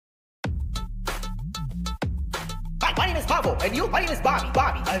Hi, my name is Pavel, and you, my name is Bobby.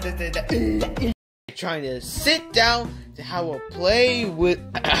 Trying to sit down to have a play with.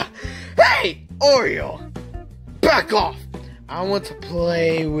 Hey, Oreo, back off! I want to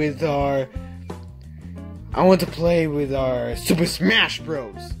play with our Super Smash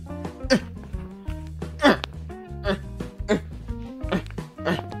Bros.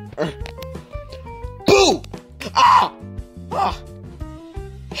 Boo! Ah! Ah!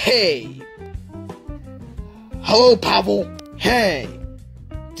 Hey! Hello, Pavel. Hey!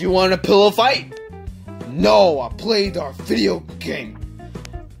 Do you want a pillow fight? No, I played our video game.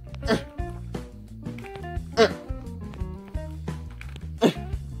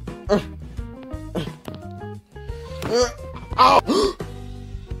 Ow!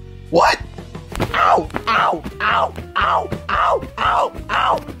 What? Ow! Ow! Ow! Ow! Ow! Ow!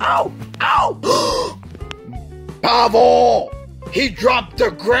 Ow! Ow! Ow! Pavel! He dropped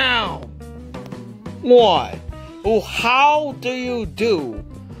the ground! What? Oh, how do you do?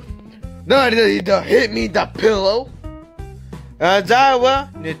 Hit me the pillow?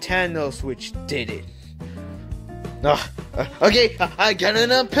 Nintendo Switch did it. Okay, I got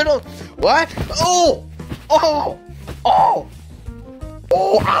another pillow. What? Oh! Oh! Oh!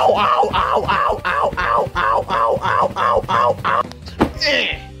 Oh! Ow! Ow! Ow! Ow! Ow! Ow! Ow! Ow! Ow! Ow! Ow! Ow!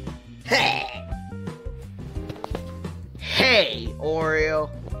 Hey! Hey, Oreo.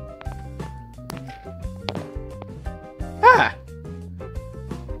 Ah.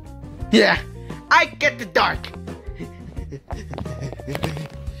 Yeah, I get the dark.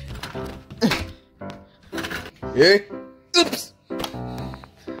 Yeah. Oops.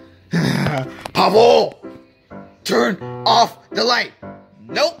 Pavel, turn off the light.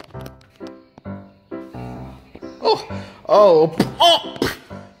 Nope. Oh. Oh. Oh.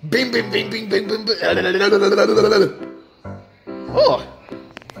 Bing, bing, bing, bing, bing, bing, bing. Oh.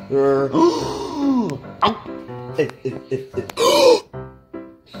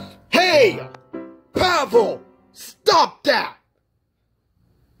 Hey! Pavel! Stop that!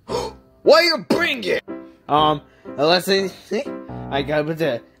 Why you bring it? Listen, I got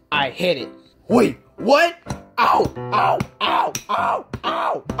it. I hit it. Wait, what? Ow! Ow! Ow! Ow!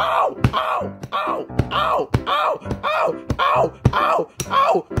 Ow! Ow! Ow! Ow! Ow! Ow! Ow! Ow! Ow!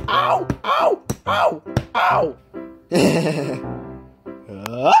 Ow! Ow! Ow! Ow!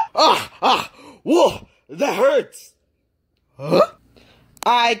 Ow! Whoa! That hurts! Huh?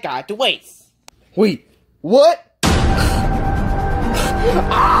 I got the waist. Wait, what?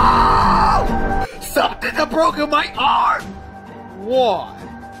 Ow! Something that broke in my arm! What?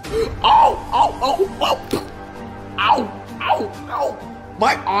 Ow! Ow! Ow! Ow! Ow! Ow! Ow!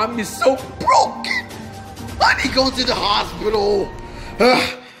 My arm is so broken! I need to go to the hospital!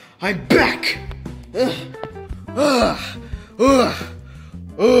 I'm back!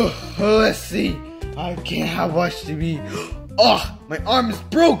 Let's see. I can't have much to be. Oh, my arm is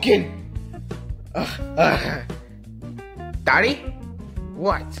broken. Daddy?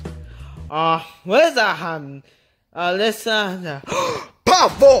 What? Where's listen.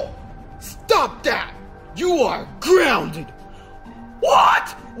 Pavel! Stop that! You are grounded.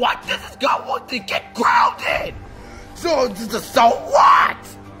 What? What? This is going to get grounded. So what?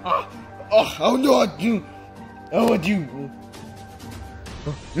 Oh no, you. Oh, you.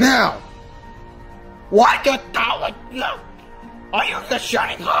 Now. What you thought? Are you the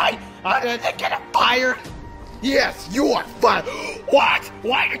Shanghai? Are you getting fired? Yes, you are fired. What?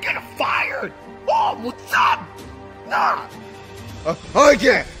 Why are you getting fired? Oh, what's up? Nah.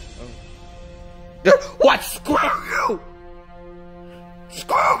 Again. What? Screw you!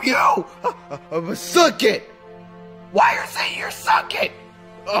 Screw you! Suck it! Why are you saying you're suck it?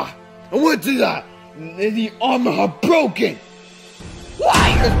 What did that? The armor are broken. Why are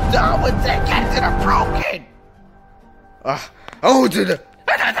you get to the broken?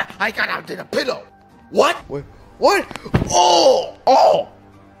 I got out to the pillow. What? What? Oh! Oh!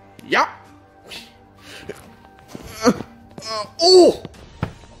 Yep. Oh!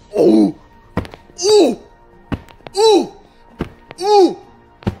 Oh! Ooh! Ooh! Ooh!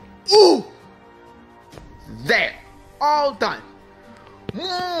 Ooh! There. All done.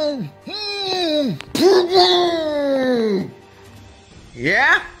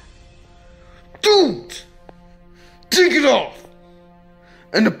 Yeah? Dude! Take it off!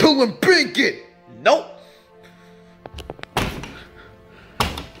 And the pillow and blanket! Nope!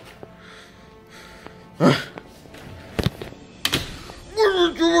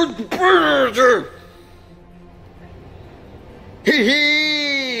 Hee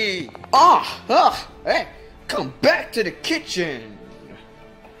hee! Hey, come back to the kitchen!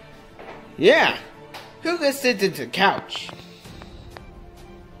 Yeah, who can sit into the couch?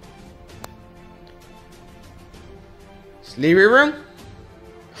 Sleeping room?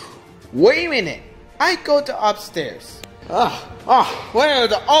 Wait a minute. I go to upstairs. Where are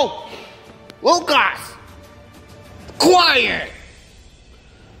the... Oh! Lucas! Quiet!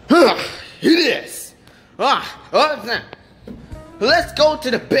 It is. Let's go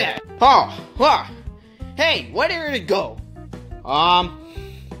to the bed. Hey, where did it go?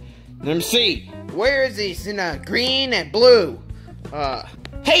 Let me see. Where is this in green and blue?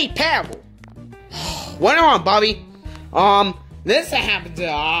 Hey, Pavel. What on, Bobby? This happened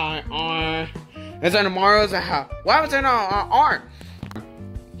to it's on tomorrow's what was in our arm?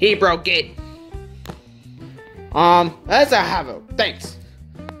 He broke it. Let's have it. Thanks.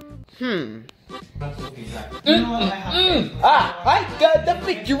 I got the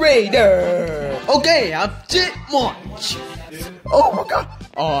refrigerator. Okay, I'm just much. Oh my god.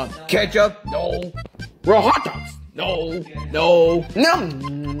 Ketchup? No. Raw hot dogs? No.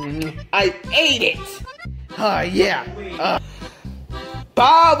 I ate it. Yeah.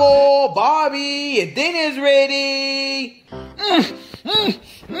 Pavel, Bobby, your dinner's ready.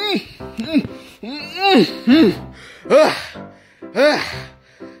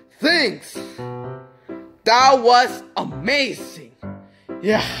 Thanks. That was amazing.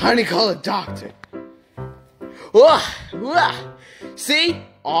 Yeah, I need to call a doctor. See?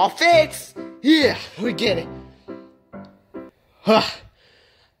 All fixed. Yeah, we get it. That's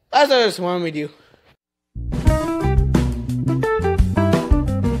what I just wanted to do.